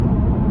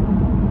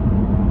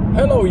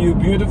Hello you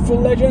beautiful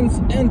legends,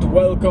 and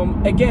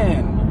welcome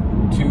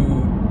again to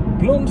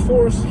Blunt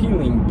Force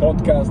Healing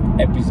Podcast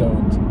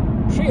episode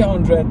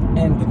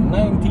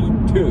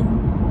 392.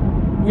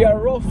 We are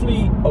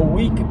roughly a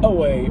week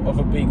away of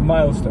a big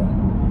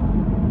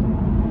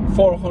milestone,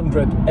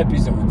 400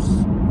 episodes,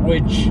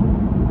 which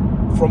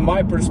from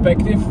my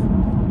perspective,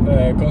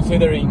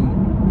 considering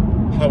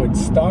how it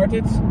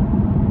started,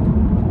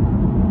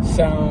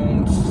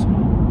 sounds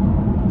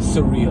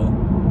surreal,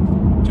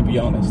 to be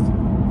honest.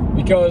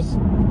 Because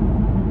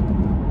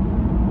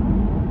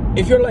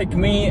if you're like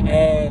me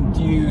and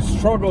you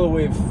struggle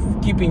with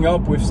keeping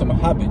up with some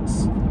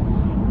habits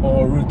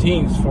or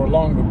routines for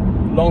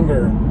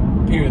longer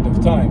period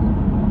of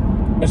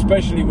time,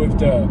 especially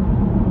with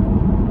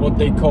what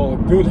they call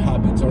good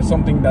habits, or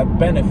something that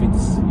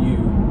benefits you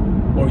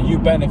or you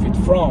benefit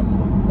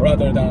from,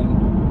 rather than,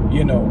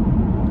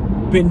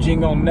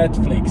 binging on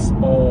Netflix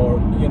or,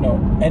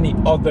 any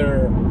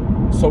other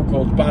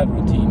so-called bad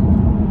routine,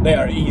 they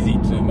are easy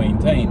to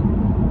maintain.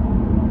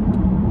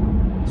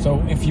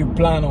 So if you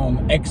plan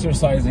on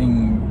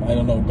exercising,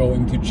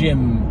 going to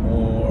gym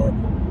or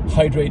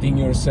hydrating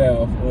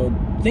yourself or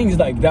things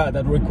like that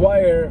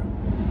require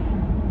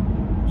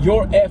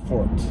your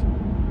effort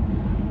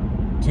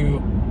to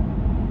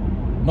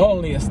not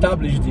only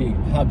establish the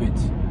habit,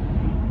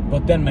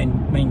 but then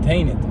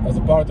maintain it as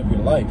a part of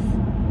your life,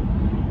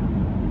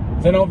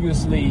 then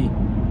obviously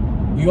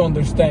you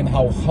understand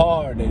how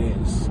hard it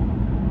is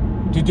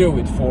to do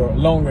it for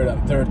longer than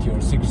 30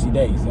 or 60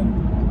 days. And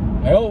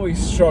I always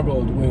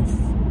struggled with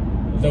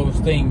those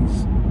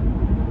things.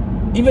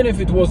 Even if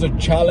it was a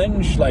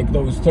challenge, like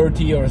those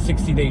 30 or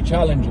 60 day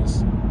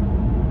challenges,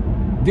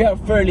 they are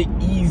fairly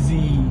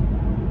easy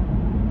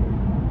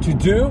to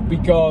do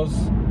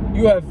because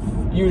you have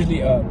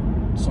usually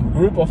some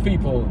group of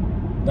people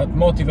that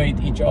motivate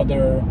each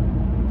other,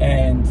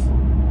 and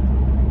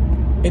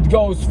it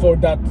goes for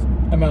that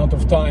amount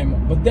of time,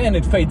 but then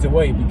it fades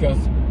away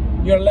because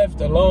you're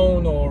left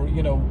alone, or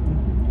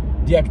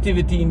the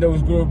activity in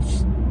those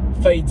groups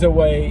fades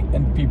away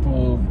and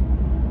people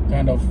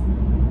kind of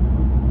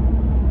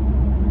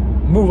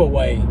move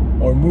away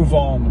or move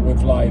on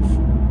with life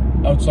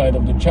outside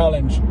of the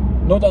challenge,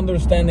 not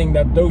understanding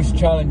that those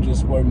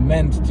challenges were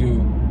meant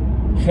to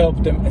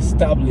help them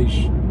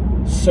establish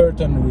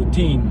certain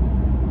routine,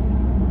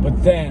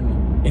 but then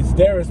it's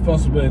their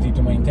responsibility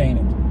to maintain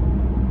it.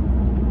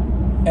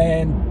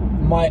 And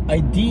my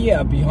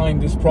idea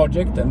behind this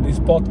project and this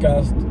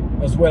podcast,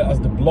 as well as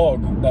the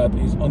blog that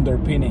is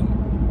underpinning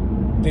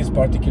this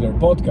particular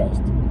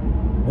podcast,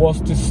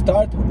 was to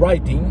start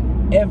writing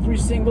every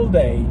single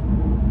day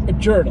a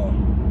journal.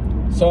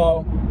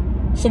 So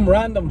some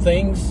random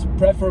things,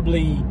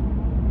 preferably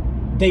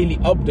daily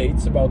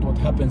updates about what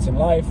happens in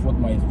life, what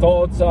my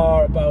thoughts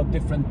are about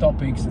different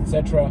topics,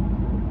 etc.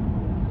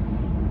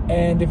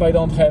 And if I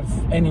don't have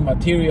any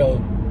material,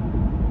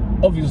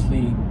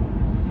 obviously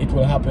it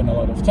will happen a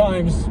lot of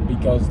times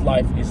because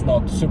life is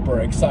not super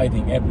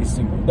exciting every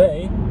single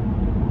day.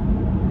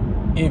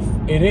 If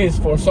it is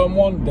for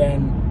someone,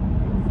 then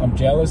I'm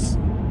jealous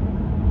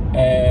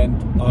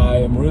and I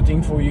am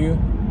rooting for you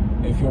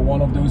if you're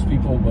one of those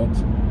people. But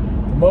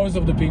for most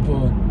of the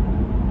people,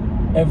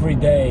 every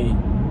day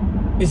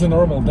is a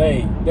normal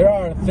day. There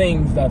are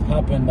things that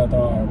happen that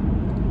are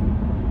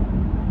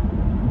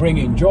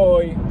bringing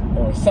joy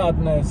or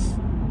sadness,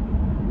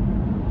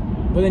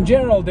 but in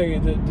general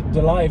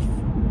the life,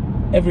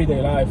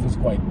 everyday life, is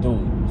quite dull.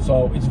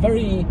 So it's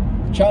very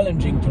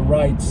challenging to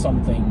write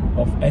something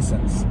of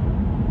essence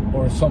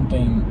or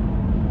something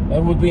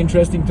that would be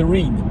interesting to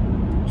read.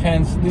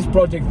 Hence, this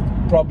project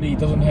probably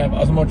doesn't have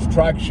as much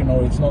traction,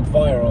 or it's not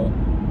viral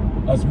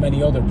as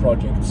many other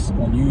projects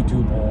on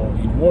YouTube or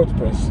in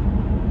WordPress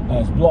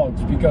as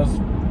blogs, because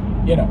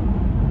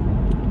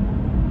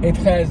it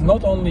has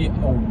not only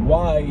a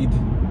wide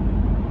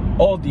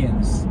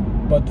audience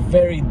but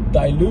very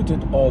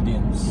diluted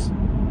audience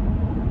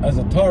as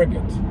a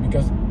target,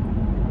 because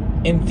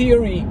in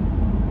theory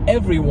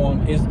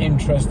everyone is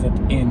interested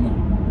in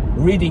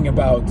reading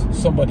about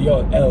somebody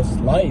else's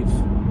life,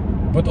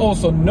 but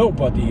also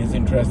nobody is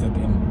interested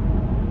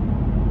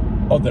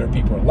in other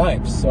people's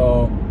lives.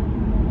 So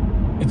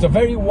it's a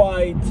very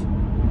wide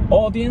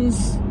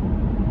audience,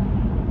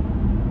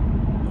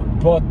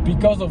 but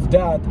because of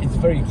that it's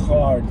very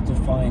hard to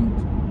find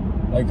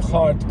like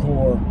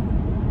hardcore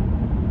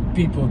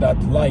people that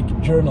like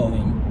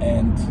journaling,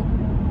 and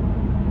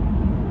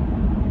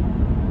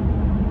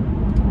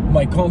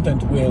my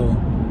content will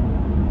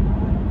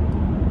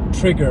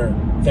trigger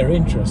their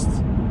interest,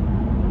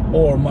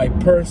 or my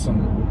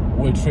person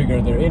will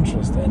trigger their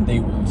interest, and they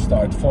will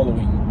start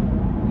following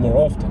more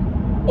often.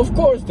 Of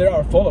course, there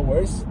are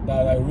followers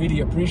that I really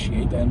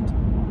appreciate, and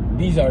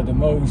these are the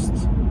most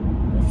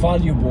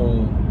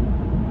valuable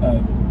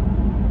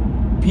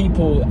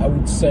people, I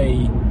would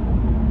say,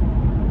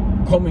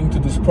 coming to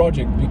this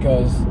project,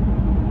 because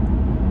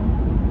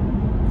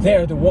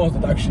they're the ones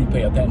that actually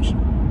pay attention.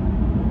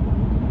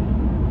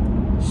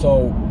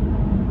 So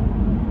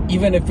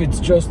even if it's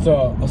just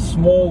a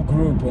small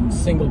group and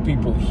single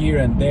people here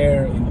and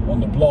there on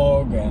the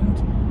blog and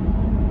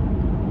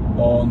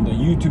on the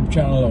YouTube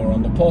channel or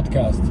on the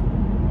podcast,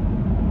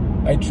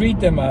 I treat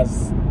them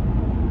as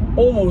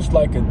almost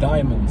like a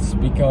diamonds,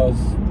 because,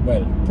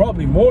 well,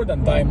 probably more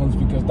than diamonds,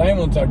 because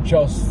diamonds are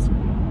just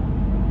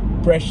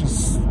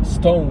precious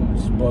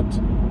stones, but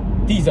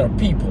these are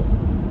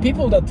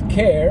people that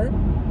care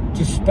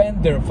to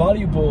spend their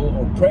valuable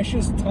or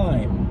precious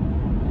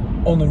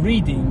time on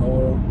reading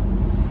or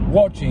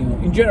watching,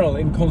 in general,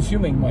 in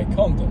consuming my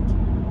content,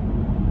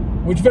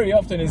 which very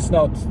often is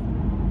not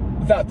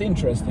that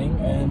interesting,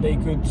 and they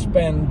could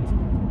spend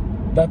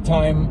that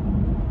time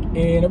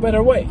in a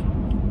better way.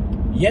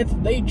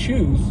 Yet they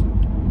choose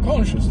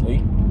consciously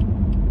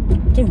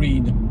to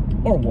read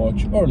or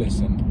watch or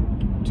listen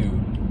to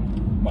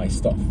my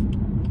stuff.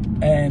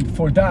 And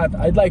for that,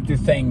 I'd like to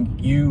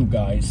thank you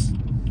guys,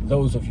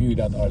 those of you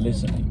that are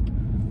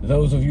listening,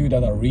 those of you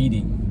that are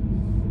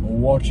reading or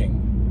watching.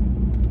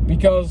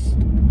 Because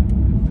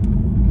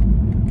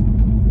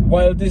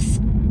while this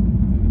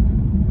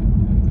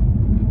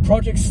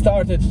project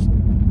started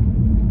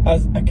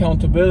as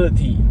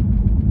accountability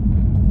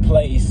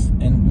place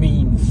and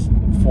means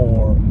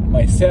for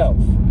myself,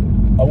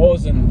 I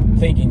wasn't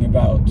thinking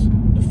about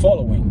the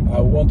following. I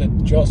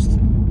wanted just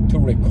to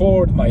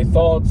record my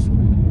thoughts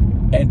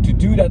and to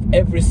do that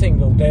every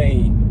single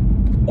day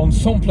on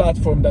some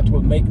platform that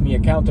will make me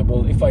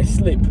accountable. If I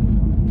slip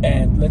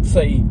and, let's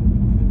say,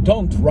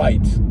 don't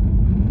write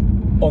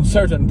on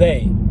certain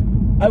day,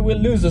 I will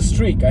lose a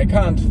streak. I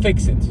can't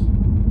fix it.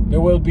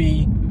 There will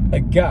be a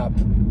gap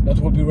that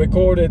will be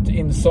recorded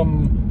in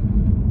some,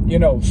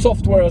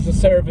 software as a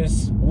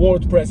service,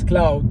 WordPress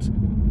cloud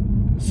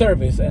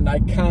service, and I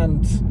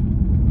can't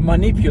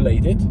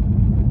manipulate it,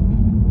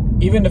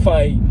 even if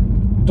I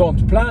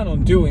don't plan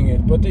on doing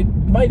it. But it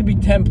might be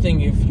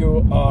tempting if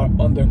you are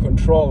under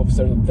control of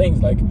certain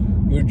things, like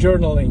you're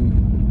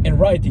journaling and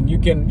writing. You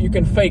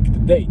can fake the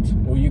date,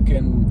 or you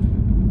can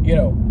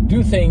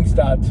do things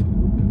that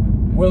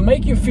will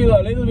make you feel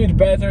a little bit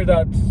better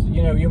that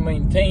you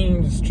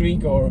maintain the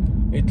streak, or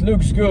it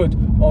looks good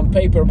on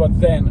paper, but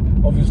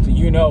then obviously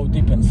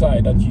deep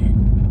inside that you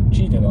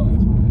cheated on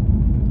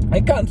it.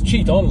 I can't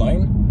cheat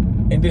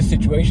online in this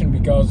situation,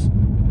 because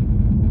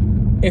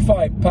if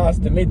I pass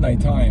the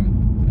midnight time,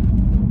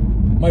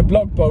 my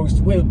blog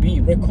post will be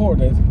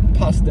recorded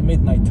past the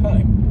midnight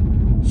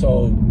time.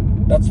 So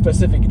that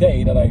specific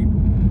day that I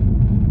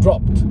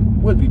dropped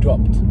will be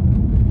dropped.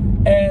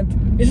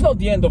 And it's not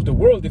the end of the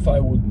world if I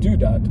would do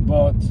that,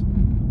 but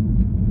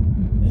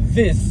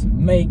this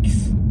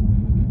makes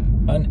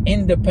an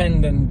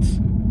independent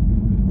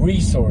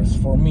resource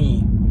for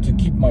me to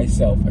keep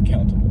myself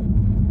accountable.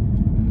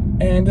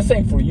 And the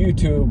same for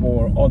YouTube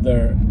or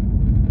other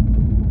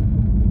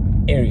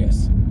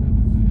areas.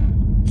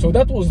 So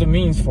that was the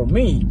means for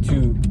me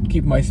to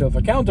keep myself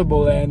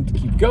accountable and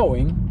keep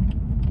going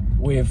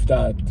with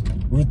that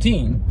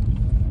routine.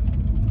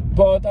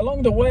 But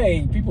along the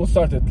way, people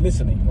started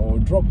listening or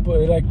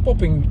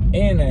popping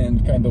in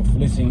and kind of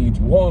listening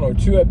to 1 or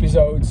 2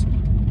 episodes,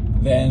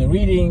 then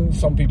reading.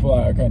 Some people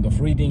are kind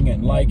of reading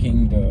and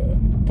liking the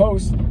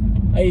post.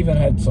 I even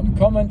had some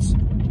comments,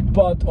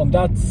 but on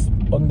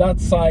that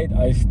side,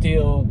 I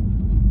still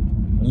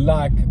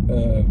lack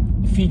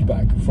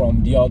feedback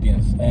from the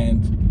audience.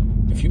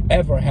 And if you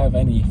ever have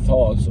any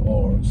thoughts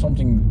or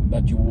something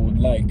that you would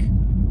like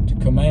to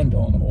comment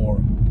on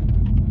or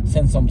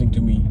send something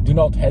to me, do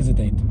not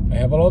hesitate. I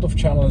have a lot of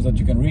channels that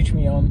you can reach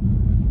me on.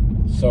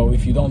 So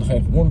if you don't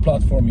have one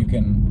platform, you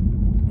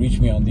can reach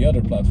me on the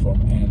other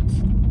platform,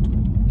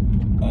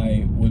 and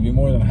I will be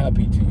more than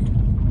happy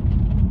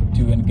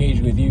to engage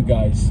with you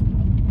guys.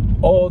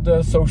 All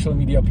the social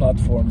media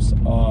platforms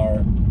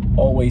are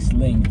always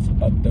linked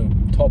at the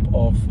top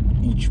of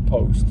each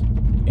post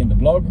in the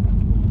blog,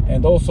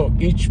 and also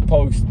each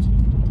post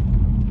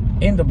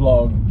in the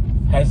blog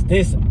has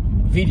this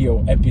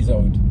video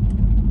episode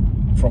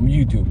from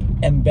YouTube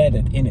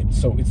embedded in it.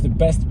 So it's the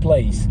best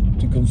place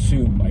to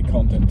consume my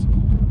content,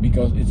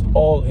 because it's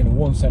all in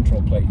one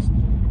central place.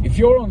 If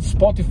you're on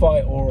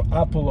Spotify or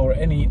Apple or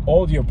any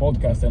audio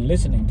podcast and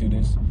listening to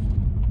this,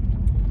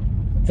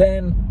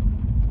 then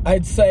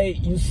I'd say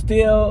you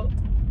still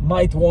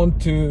might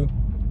want to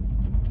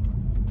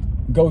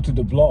go to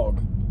the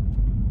blog.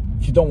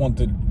 If you don't want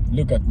to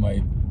look at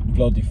my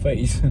bloody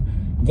face,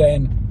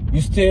 then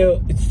it's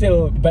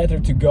still better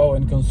to go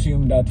and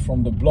consume that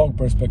from the blog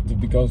perspective,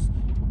 because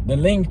the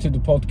link to the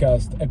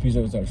podcast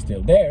episodes are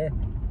still there,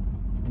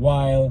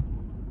 while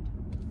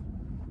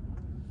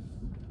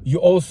you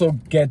also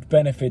get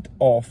benefit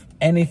of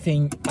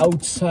anything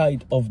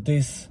outside of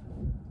this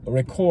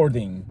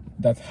recording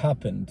that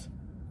happened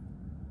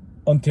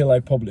until I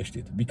published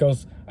it.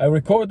 Because I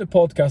record the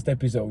podcast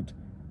episode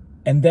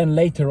and then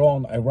later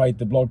on I write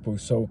the blog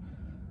post. So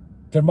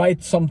there might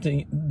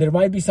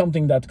be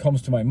something that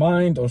comes to my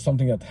mind or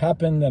something that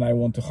happened and I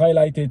want to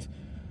highlight it.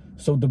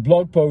 So the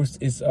blog post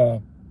is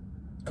a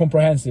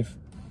comprehensive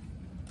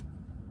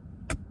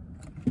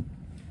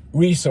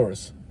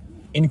resource,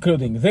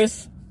 including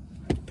this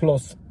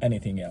plus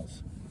anything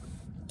else.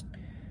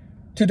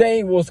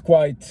 Today was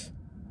quite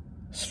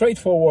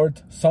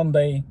straightforward,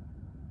 Sunday,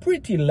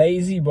 pretty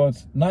lazy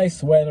but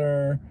nice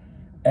weather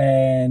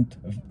and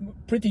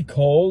pretty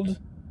cold,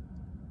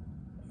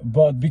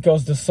 but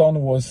because the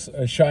sun was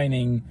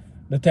shining,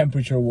 the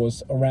temperature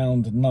was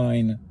around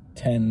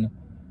 9-10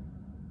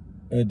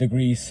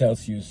 degrees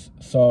Celsius,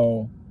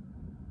 so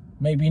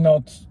maybe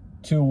not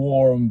too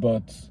warm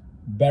but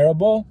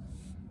bearable.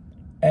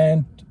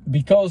 And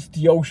because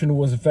the ocean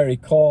was very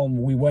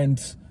calm, we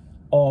went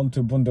on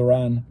to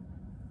Bundaran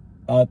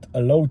at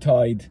a low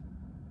tide,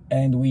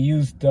 and we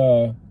used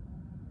the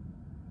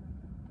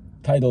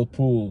tidal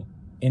pool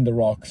in the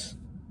rocks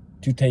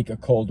to take a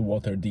cold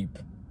water dip.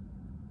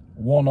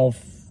 One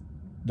of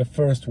the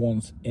first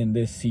ones in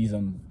this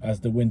season as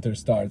the winter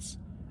starts,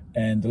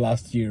 and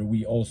last year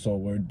we also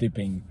were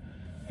dipping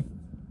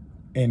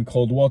in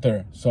cold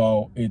water.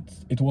 So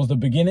it was the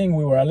beginning.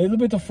 We were a little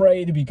bit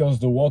afraid because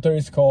the water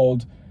is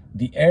cold,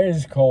 the air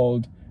is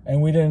cold,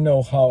 and we didn't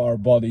know how our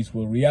bodies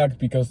will react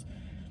because,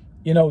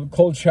 you know,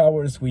 cold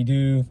showers we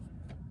do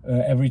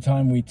every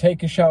time we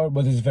take a shower,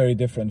 but it's very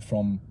different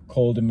from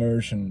cold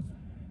immersion,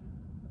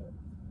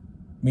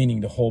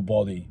 meaning the whole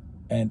body.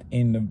 And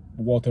in the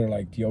water,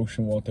 like the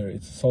ocean water,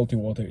 it's salty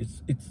water,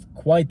 it's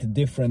quite a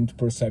different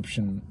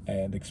perception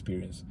and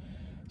experience.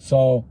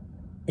 So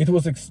it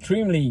was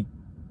extremely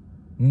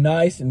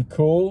nice and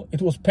cool.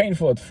 It was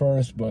painful at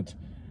first, but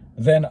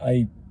then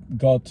I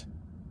got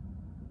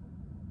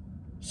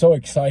so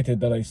excited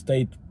that I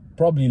stayed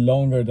probably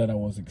longer than I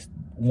was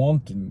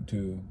wanting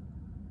to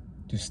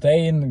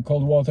stay in the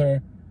cold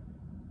water.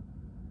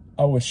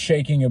 I was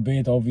shaking a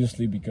bit,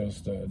 obviously,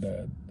 because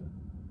the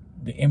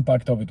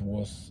impact of it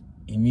was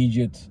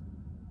immediate,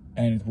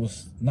 and it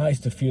was nice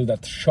to feel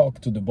that shock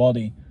to the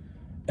body.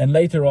 And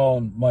later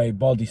on, my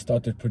body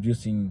started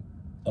producing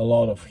a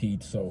lot of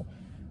heat, so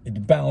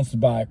it bounced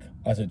back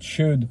as it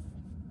should.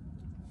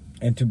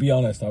 And to be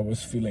honest, I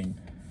was feeling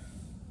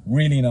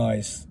really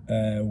nice.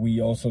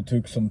 We also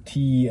took some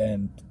tea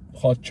and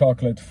hot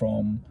chocolate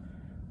from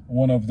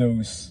one of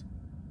those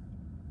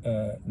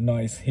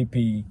nice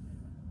hippie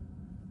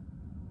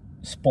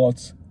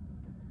spots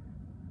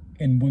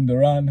in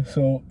Bundaran.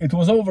 So it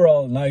was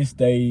overall a nice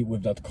day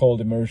with that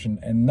cold immersion,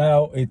 and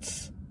now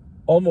it's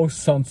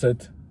almost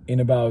sunset in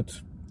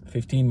about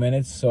 15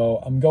 minutes, so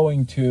I'm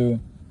going to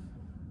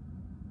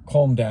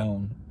calm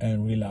down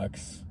and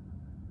relax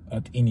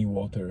at Inni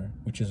Water,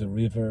 which is a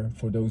river.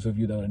 For those of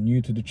you that are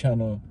new to the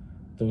channel,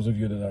 those of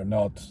you that are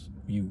not,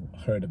 you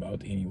heard about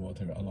Inni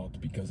Water a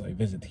lot because I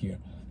visit here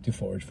to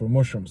forage for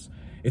mushrooms.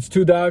 It's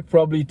too dark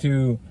probably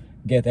to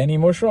get any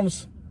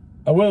mushrooms.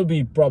 I will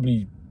be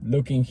probably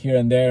looking here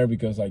and there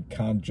because I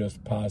can't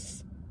just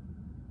pass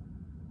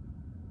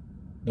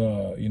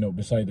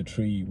beside the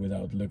tree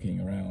without looking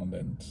around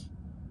and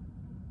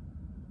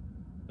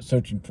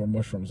searching for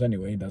mushrooms.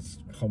 Anyway, that's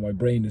how my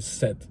brain is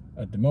set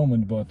at the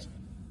moment. But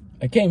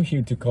I came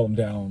here to calm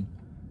down,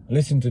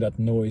 listen to that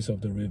noise of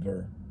the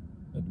river,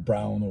 that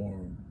brown or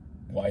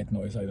white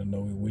noise, I don't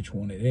know which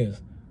one it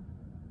is,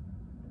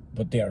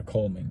 but they are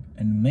calming.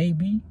 And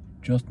maybe,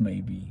 just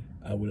maybe,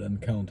 I will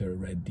encounter a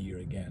red deer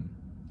again.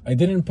 I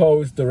didn't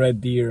post the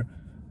red deer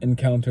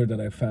encounter that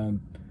I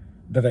found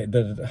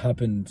that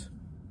happened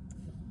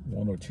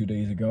 1 or 2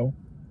 days ago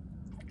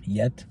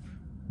yet,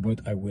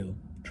 but I will,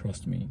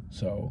 trust me.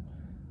 So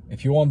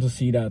if you want to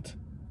see that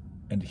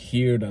and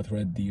hear that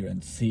red deer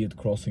and see it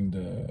crossing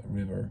the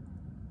river,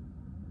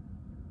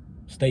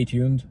 stay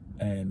tuned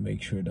and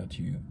make sure that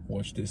you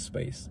watch this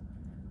space.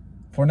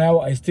 For now,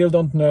 I still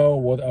don't know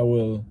what I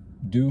will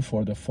do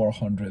for the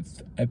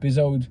 400th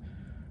episode.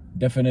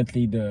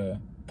 Definitely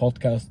the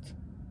podcast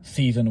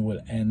season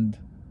will end,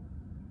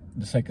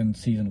 the second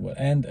season will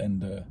end, and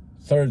the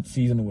third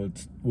season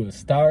will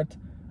start.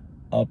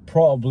 I'll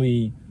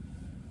probably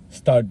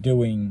start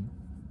doing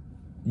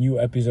new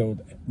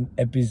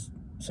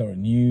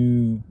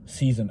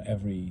season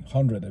every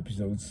 100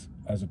 episodes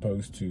as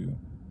opposed to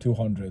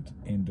 200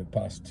 in the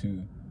past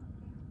 2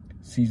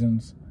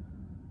 seasons,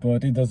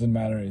 but it doesn't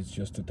matter. It's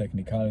just a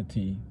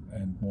technicality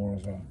and more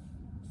of a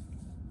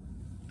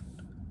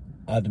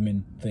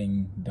admin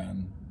thing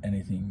than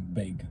anything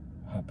big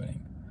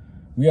happening.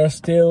 We are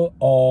still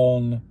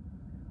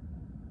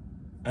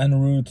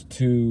en route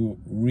to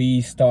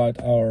restart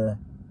our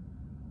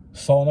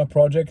sauna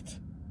project.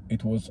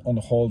 It was on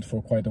hold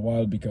for quite a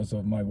while because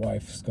of my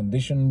wife's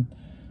condition,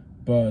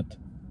 but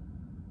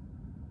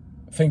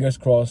fingers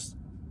crossed,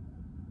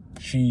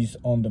 she's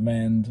on the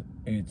mend.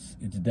 It's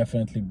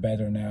definitely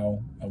better now.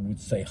 I would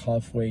say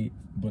halfway,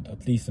 but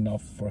at least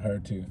enough for her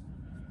to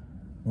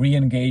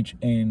re-engage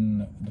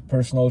in the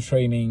personal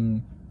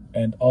training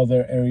and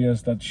other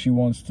areas that she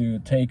wants to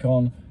take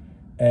on.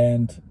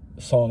 And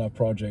sauna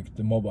project,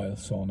 the mobile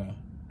sauna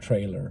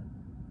trailer,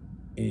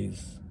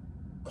 is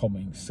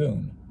coming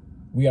soon.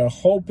 We are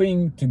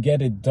hoping to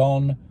get it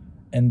done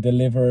and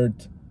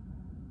delivered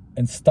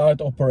and start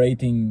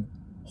operating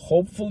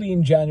hopefully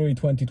in January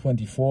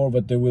 2024,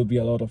 but there will be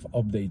a lot of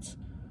updates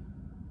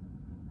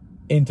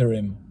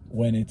interim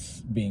when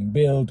it's being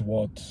built,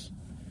 what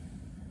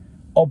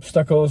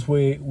obstacles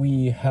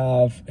we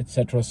have,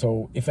 etc.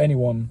 So if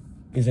anyone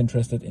is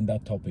interested in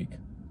that topic,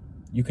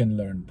 you can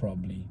learn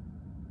probably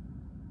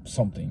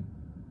something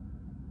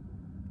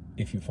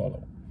if you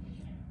follow.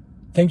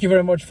 Thank you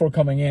very much for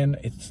coming in.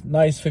 It's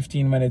nice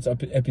 15 minutes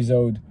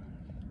episode.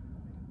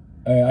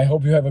 I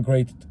hope you have a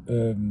great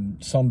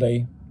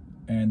Sunday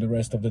and the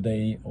rest of the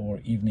day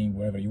or evening,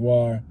 wherever you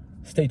are.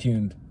 Stay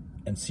tuned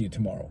and see you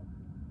tomorrow.